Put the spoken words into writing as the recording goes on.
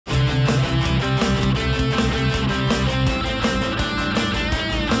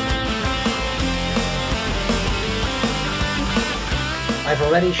I've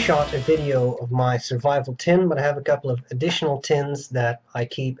already shot a video of my survival tin, but I have a couple of additional tins that I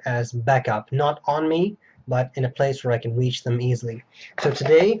keep as backup, not on me, but in a place where I can reach them easily. So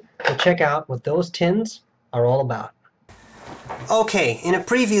today, we'll check out what those tins are all about. Okay, in a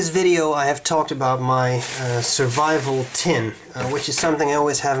previous video I have talked about my survival tin, which is something I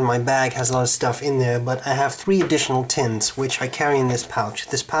always have in my bag, has a lot of stuff in there, but I have 3 additional tins which I carry in this pouch.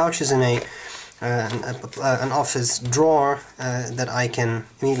 This pouch is in an office drawer that I can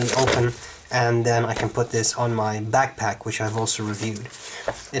immediately open, and then I can put this on my backpack, which I've also reviewed.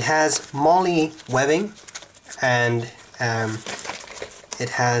 It has MOLLE webbing, and it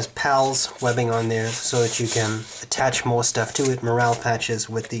has PALS webbing on there so that you can attach more stuff to it, morale patches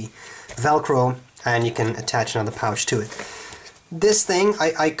with the Velcro, and you can attach another pouch to it. This thing,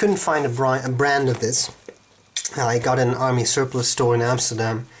 I couldn't find a brand of this. I got it in an army surplus store in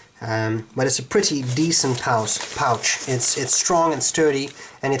Amsterdam, but it's a pretty decent pouch. It's strong and sturdy,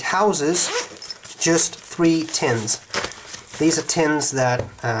 and it houses just 3 tins. These are tins that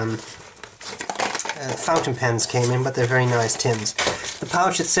fountain pens came in, but they're very nice tins. The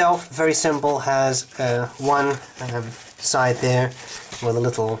pouch itself, very simple, has one side there with a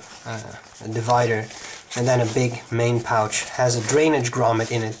little divider, and then a big main pouch. Has a drainage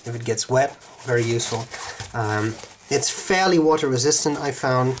grommet in it if it gets wet, very useful. It's fairly water resistant, I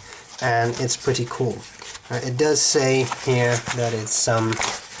found, and it's pretty cool. It does say here that it's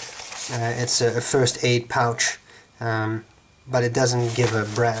a first aid pouch, but it doesn't give a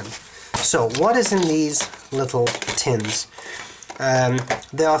brand. So what is in these little tins?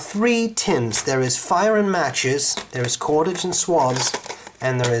 There are 3 tins. There is fire and matches, there is cordage and swabs,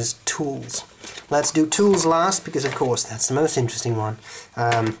 and there is tools. Let's do tools last because, of course, that's the most interesting one.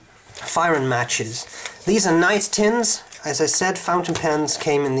 Fire and matches. These are nice tins. As I said, fountain pens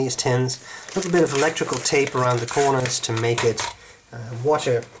came in these tins. A little bit of electrical tape around the corners to make it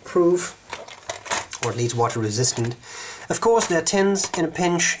waterproof, or at least water resistant. Of course, they're tins. In a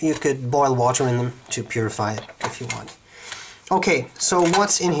pinch, you could boil water in them to purify it if you want. Okay, so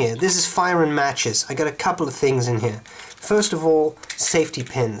what's in here? This is fire and matches. I got a couple of things in here. First of all, safety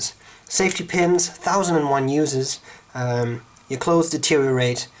pins. Safety pins, 1001 uses. Your clothes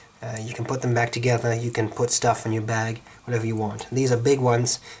deteriorate. You can put them back together. You can put stuff in your bag, whatever you want. These are big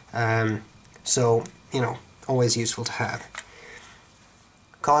ones, so, you know, always useful to have.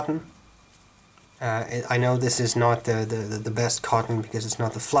 Cotton. I know this is not the best cotton because it's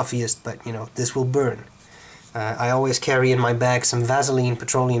not the fluffiest, but, you know, this will burn. I always carry in my bag some Vaseline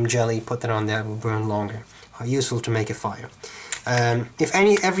petroleum jelly, put that on there, it will burn longer. Useful to make a fire. If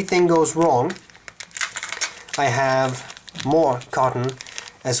everything goes wrong, I have more cotton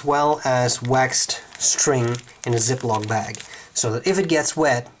as well as waxed string in a Ziploc bag, so that if it gets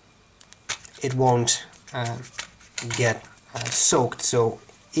wet, it won't get soaked. So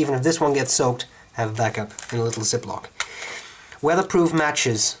even if this one gets soaked, have backup in a little Ziploc. Weatherproof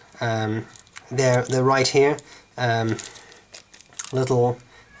matches. They're right here. Little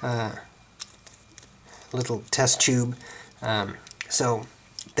test tube. So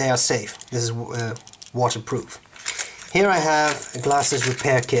they are safe. This is waterproof. Here I have a glasses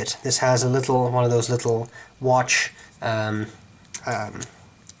repair kit. This has one of those little watch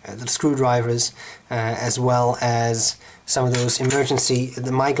screwdrivers, as well as some of those emergency.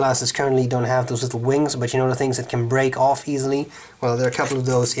 My glasses currently don't have those little wings, but you know, the things that can break off easily. Well, there are a couple of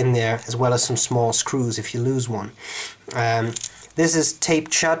those in there, as well as some small screws if you lose one. This is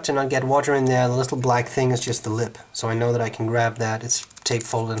taped shut to not get water in there. The little black thing is just the lip, so I know that I can grab that. It's taped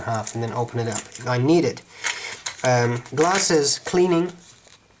folded in half, and then open it up if I need it. Glasses cleaning,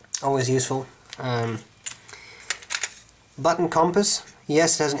 always useful. Button compass.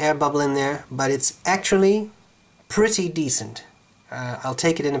 Yes, it has an air bubble in there, but it's actually pretty decent. I'll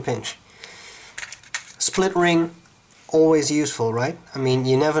take it in a pinch. Split ring, always useful, right? I mean,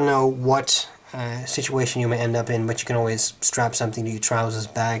 you never know what situation you may end up in, but you can always strap something to your trousers,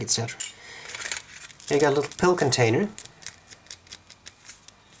 bag, etc. You got a little pill container,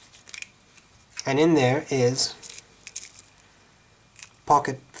 and in there is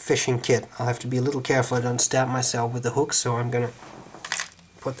pocket fishing kit. I'll have to be a little careful I don't stab myself with the hook, so I'm gonna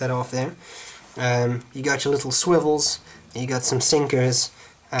put that off there. You got your little swivels, you got some sinkers,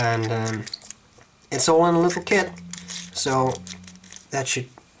 and it's all in a little kit, so that should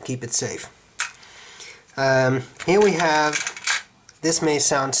keep it safe. Here we have, this may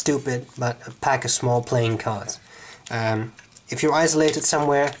sound stupid, but a pack of small playing cards. If you're isolated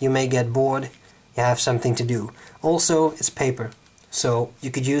somewhere, you may get bored, you have something to do. Also, it's paper, so you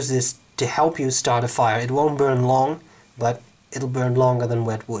could use this to help you start a fire. It won't burn long, but it'll burn longer than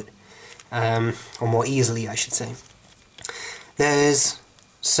wet wood. Or more easily, I should say. There's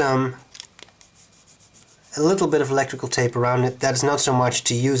a little bit of electrical tape around it. That's not so much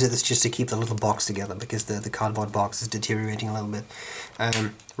to use it, it's just to keep the little box together, because the cardboard box is deteriorating a little bit.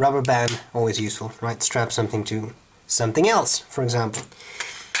 Rubber band, always useful, right? Strap something to something else, for example.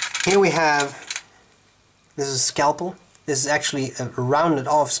 Here we have, this is a scalpel. This is actually a rounded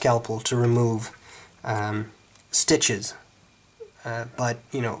off scalpel to remove stitches, but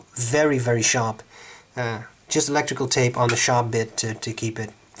you know, very, very sharp. Just electrical tape on the sharp bit to keep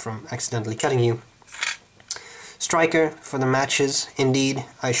it from accidentally cutting you. Striker for the matches. Indeed,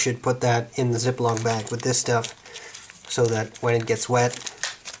 I should put that in the Ziploc bag with this stuff, so that when it gets wet,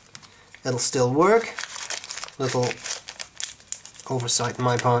 it'll still work. Little oversight on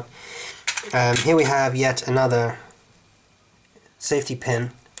my part. Here we have yet another safety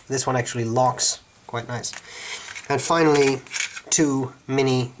pin. This one actually locks, quite nice. And finally, 2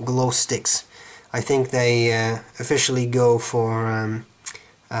 mini glow sticks. I think they officially go for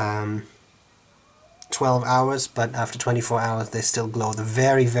 12 hours, but after 24 hours they still glow. They're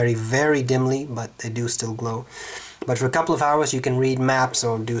very, very, very dimly, but they do still glow. But for a couple of hours you can read maps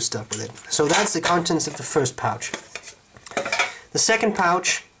or do stuff with it. So that's the contents of the first pouch. The second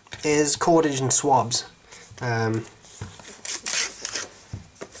pouch is cordage and swabs.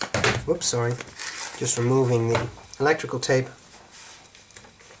 Whoops, sorry. Just removing the electrical tape.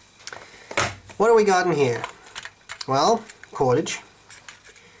 What do we got in here? Well, cordage.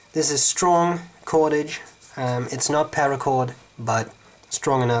 This is strong cordage. It's not paracord, but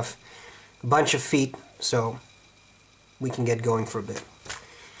strong enough. A bunch of feet, so we can get going for a bit.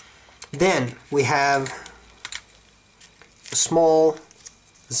 Then we have a small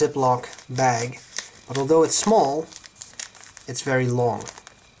Ziploc bag, but although it's small, it's very long.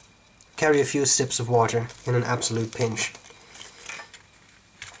 Carry a few sips of water in an absolute pinch.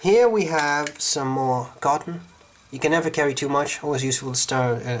 Here we have some more cotton. You can never carry too much, always useful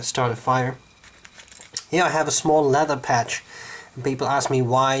to start a fire. Here I have a small leather patch. People ask me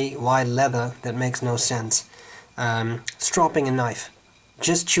why leather. That makes no sense. Stropping a knife.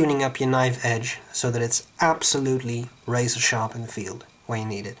 Just tuning up your knife edge so that it's absolutely razor sharp in the field where you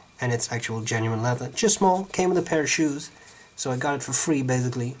need it. And it's actual genuine leather. Just small, came with a pair of shoes, so I got it for free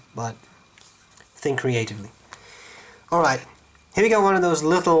basically, but think creatively. Alright, here we got one of those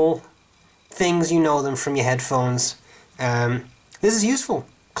little things, you know them from your headphones. This is useful.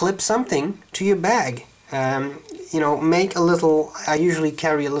 Clip something to your bag. You know, make a little, I usually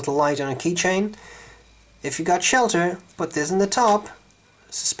carry a little light on a keychain. If you got shelter, put this in the top,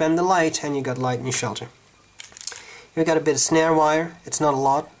 suspend the light, and you got light in your shelter. Here we got a bit of snare wire. It's not a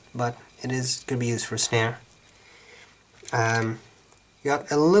lot, but it could be used for a snare. You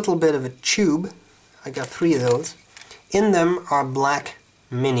got a little bit of a tube. I got 3 of those. In them are black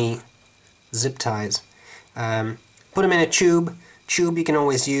mini zip ties. Put them in a tube. Tube you can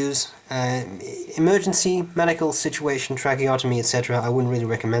always use. Emergency, medical situation, tracheotomy, etc. I wouldn't really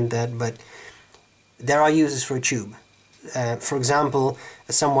recommend that, but there are uses for a tube. For example,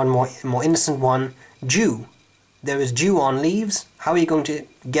 someone more innocent one, dew. There is dew on leaves. How are you going to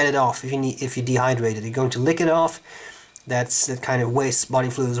get it off if you're dehydrated? You're going to lick it off. That kind of wastes body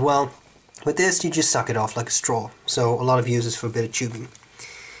fluid as well. With this, you just suck it off like a straw. So a lot of uses for a bit of tubing.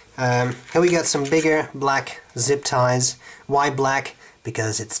 Here we got some bigger black zip ties. Why black?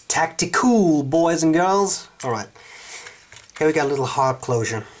 Because it's tactical, boys and girls. Alright. Here we got a little harp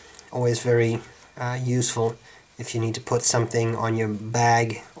closure. Always very useful if you need to put something on your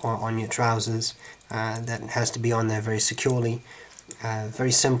bag or on your trousers that has to be on there very securely.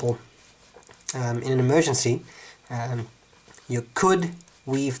 Very simple. In an emergency, you could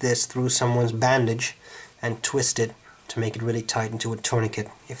weave this through someone's bandage and twist it to make it really tight into a tourniquet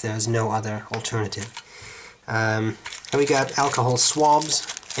if there is no other alternative. Here we got alcohol swabs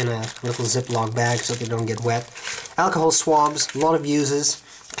in a little Ziploc bag so they don't get wet. Alcohol swabs, a lot of uses,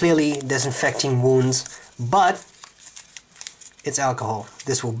 clearly disinfecting wounds, but it's alcohol.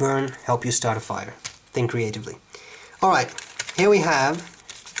 This will burn, help you start a fire. Think creatively. Alright, here we have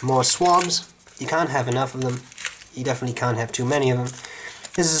more swabs. You can't have enough of them. You definitely can't have too many of them.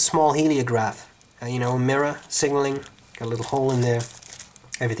 This is a small heliograph. You know, a mirror, signaling, got a little hole in there.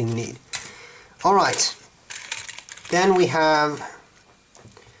 Everything you need. Alright, then we have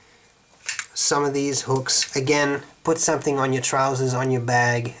some of these hooks. Again, put something on your trousers, on your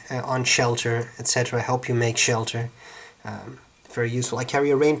bag, on shelter, etc. Help you make shelter. Very useful. I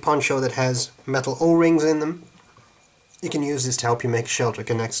carry a rain poncho that has metal O-rings in them. You can use this to help you make shelter,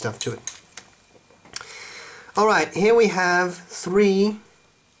 connect stuff to it. Alright, here we have 3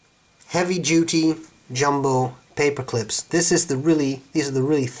 heavy-duty jumbo paper clips. These are the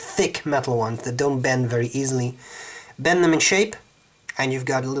really thick metal ones that don't bend very easily. Bend them in shape, and you've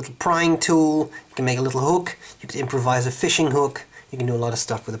got a little prying tool. You can make a little hook. You can improvise a fishing hook. You can do a lot of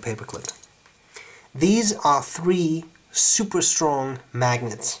stuff with a paperclip. These are 3 super strong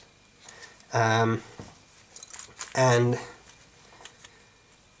magnets. And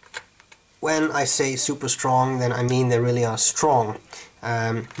when I say super strong, then I mean they really are strong.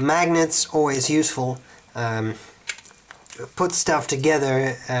 Magnets, always useful. Put stuff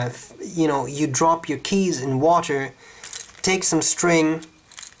together. You know, you drop your keys in water, take some string,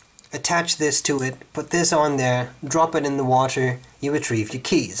 attach this to it, put this on there, drop it in the water, you retrieve your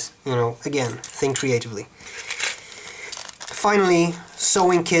keys. You know, again, think creatively. Finally,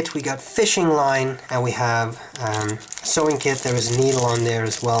 sewing kit. We got fishing line, and we have sewing kit. There is a needle on there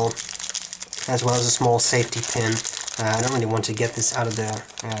as well as a small safety pin. I don't really want to get this out of the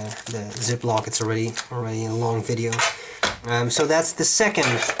Ziploc. It's already a long video. So that's the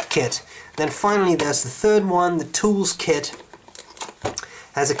second kit. Then finally there's the third one, the tools kit.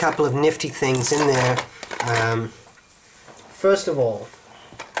 Has a couple of nifty things in there. First of all,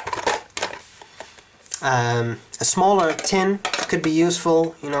 a smaller tin could be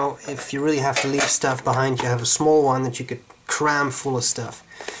useful. You know, if you really have to leave stuff behind, you have a small one that you could cram full of stuff.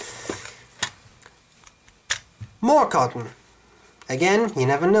 More cotton. Again, you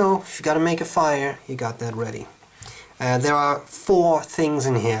never know. If you got to make a fire, you got that ready. There are 4 things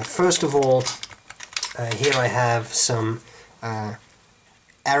in here. First of all, here I have some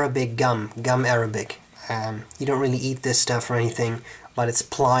Arabic gum Arabic. You don't really eat this stuff or anything, but it's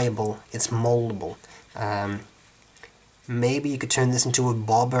pliable, it's moldable. Maybe you could turn this into a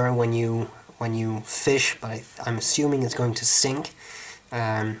bobber when you fish, but I'm assuming it's going to sink.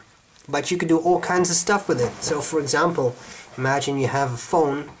 But you could do all kinds of stuff with it. So for example, imagine you have a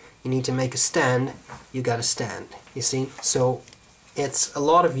phone, you need to make a stand, you got a stand, you see? So it's a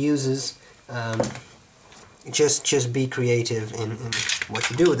lot of uses. Just be creative in what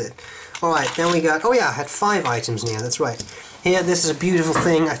you do with it. Alright, then we got, oh yeah, I had 5 items in here, that's right. Here, this is a beautiful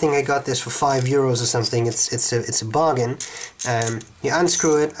thing. I think I got this for €5 or something. It's a bargain. You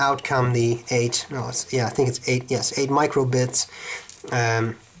unscrew it, out come the 8, no, I think it's 8, yes, 8 microbits.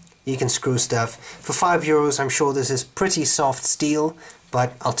 You can screw stuff. For €5, I'm sure this is pretty soft steel,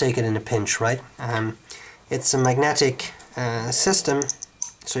 but I'll take it in a pinch, right? It's a magnetic system,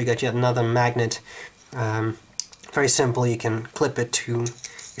 so you got yet another magnet. Very simple, you can clip it to your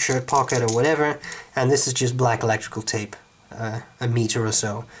shirt pocket or whatever, and this is just black electrical tape, a meter or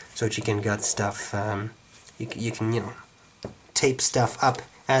so that you can get stuff, you can, you know, tape stuff up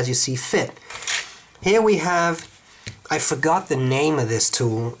as you see fit. Here we have, I forgot the name of this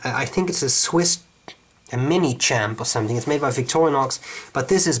tool. I think it's a mini champ or something. It's made by Victorinox, but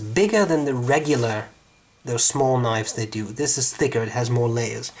this is bigger than the regular, those small knives they do. This is thicker, it has more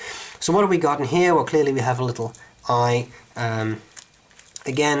layers. So what have we got in here? Well, clearly we have a little eye.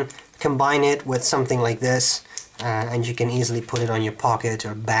 Again, combine it with something like this, and you can easily put it on your pocket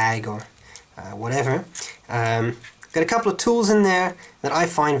or bag or whatever. Got a couple of tools in there that I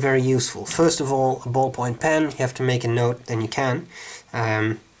find very useful. First of all, a ballpoint pen. You have to make a note, then you can.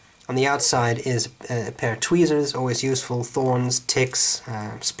 On the outside is a pair of tweezers, always useful. Thorns, ticks,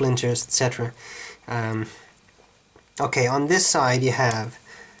 splinters, etc. Okay, on this side you have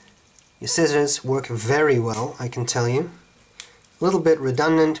your scissors. Work very well, I can tell you. A little bit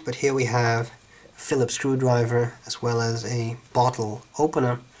redundant, but here we have a Phillips screwdriver as well as a bottle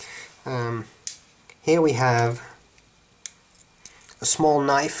opener. Here we have a small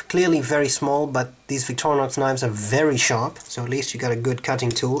knife, clearly very small, but these Victorinox knives are very sharp, so at least you got a good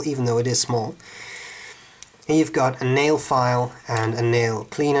cutting tool, even though it is small. Here you've got a nail file and a nail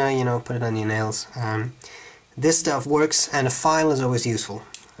cleaner, you know, put it on your nails. This stuff works, and a file is always useful.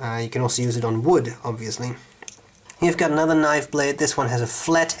 You can also use it on wood, obviously. You've got another knife blade. This one has a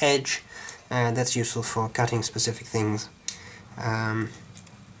flat edge, that's useful for cutting specific things.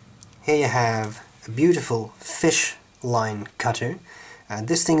 Here you have a beautiful fish line cutter.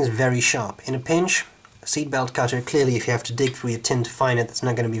 This thing is very sharp. In a pinch, a seatbelt cutter, clearly if you have to dig through your tin to find it, that's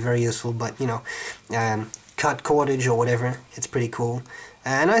not going to be very useful, but you know, cut cordage or whatever, it's pretty cool.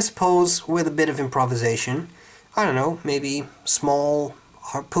 And I suppose with a bit of improvisation, I don't know, maybe small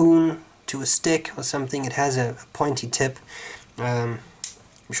harpoon to a stick or something. It has a pointy tip. I'm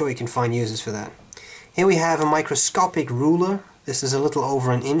sure you can find uses for that. Here we have a microscopic ruler. This is a little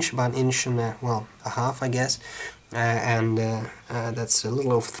over an inch, about an inch and well, a half, I guess. That's a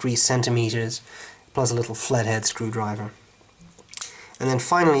little over 3 centimeters, plus a little flathead screwdriver. And then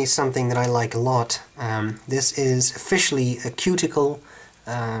finally, something that I like a lot. This is officially a cuticle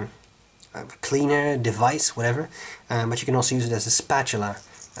cleaner device, whatever, but you can also use it as a spatula.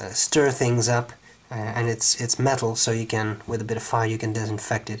 Stir things up, and it's metal, so you can, with a bit of fire, you can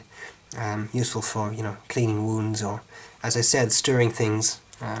disinfect it. Useful for, you know, cleaning wounds, or, as I said, stirring things.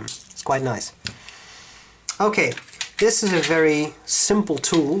 It's quite nice. Okay, this is a very simple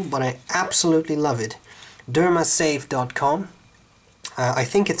tool, but I absolutely love it. dermasafe.com. I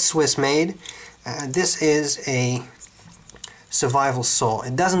think it's Swiss made. This is a survival saw.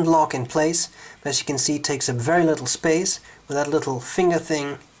 It doesn't lock in place, but as you can see, it takes up very little space. With that little finger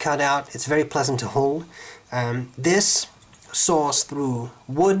thing cut out, it's very pleasant to hold. This saws through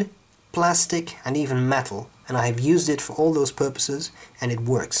wood, plastic, and even metal, and I have used it for all those purposes, and it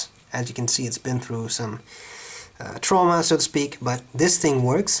works. As you can see, it's been through some trauma, so to speak, but this thing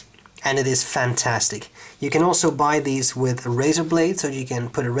works, and it is fantastic. You can also buy these with a razor blade, so you can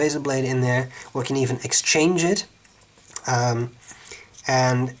put a razor blade in there, or you can even exchange it.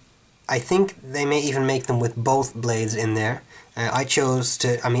 And I think they may even make them with both blades in there. I chose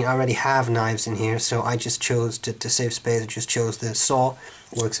to, I mean, I already have knives in here, so I just chose to save space, I just chose the saw.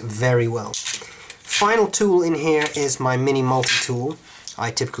 Works very well. Final tool in here is my mini multi-tool.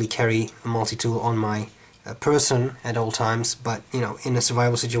 I typically carry a multi-tool on my person at all times, but you know, in a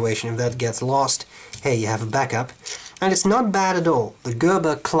survival situation, if that gets lost, hey, you have a backup. And it's not bad at all. The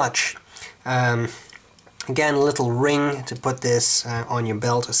Gerber clutch. Again, a little ring to put this on your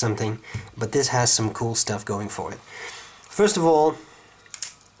belt or something, but this has some cool stuff going for it. First of all,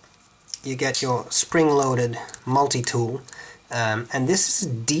 you get your spring-loaded multi-tool, and this is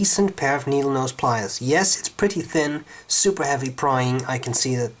a decent pair of needle nose pliers. Yes, it's pretty thin, super heavy prying. I can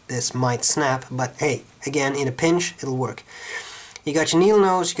see that this might snap, but hey, again, in a pinch, it'll work. You got your needle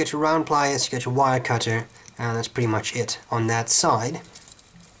nose, you got your round pliers, you got your wire cutter, and that's pretty much it on that side.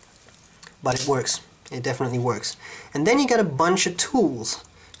 But it works. It definitely works. And then you got a bunch of tools.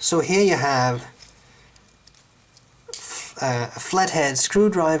 So here you have a flathead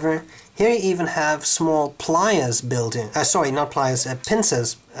screwdriver. Here you even have small pliers built in. Sorry, not pliers,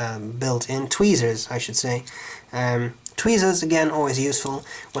 pincers built in. Tweezers, I should say. Tweezers, again, always useful.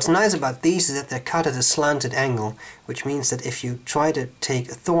 What's nice about these is that they're cut at a slanted angle, which means that if you try to take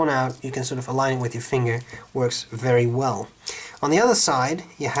a thorn out, you can sort of align it with your finger. Works very well. On the other side,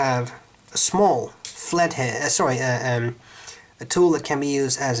 you have a small flathead, a tool that can be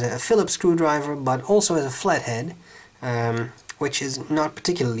used as a Phillips screwdriver, but also as a flathead, which is not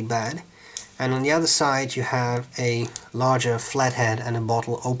particularly bad. And on the other side you have a larger flathead and a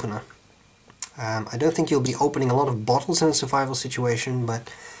bottle opener. I don't think you'll be opening a lot of bottles in a survival situation,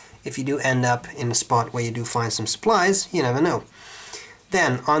 but if you do end up in a spot where you do find some supplies, you never know.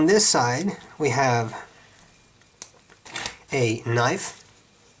 Then on this side we have a knife,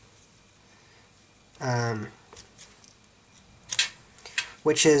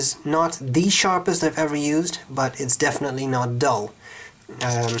 which is not the sharpest I've ever used, but it's definitely not dull.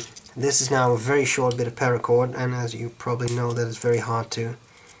 This is now a very short bit of paracord, and as you probably know, that is very hard to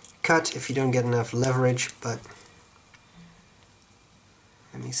cut if you don't get enough leverage, but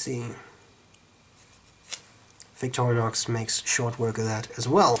let me see. Victorinox makes short work of that as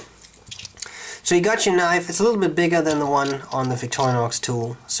well. So you got your knife. It's a little bit bigger than the one on the Victorinox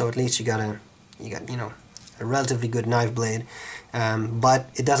tool, so at least you got you know, a relatively good knife blade, but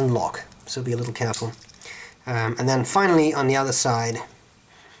it doesn't lock, so be a little careful. And then finally on the other side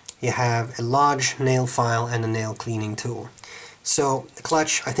you have a large nail file and a nail cleaning tool. So the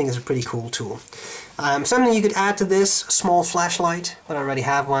clutch, I think, is a pretty cool tool. Something you could add to this, small flashlight, but I already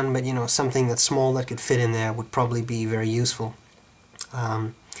have one, but you know, something that's small that could fit in there would probably be very useful.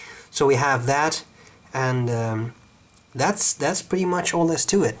 So we have that, and that's pretty much all there's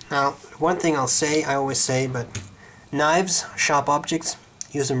to it. Now, one thing I'll say, I always say, but knives, sharp objects,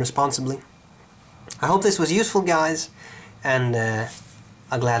 use them responsibly. I hope this was useful, guys, and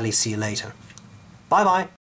I'll gladly see you later. Bye bye!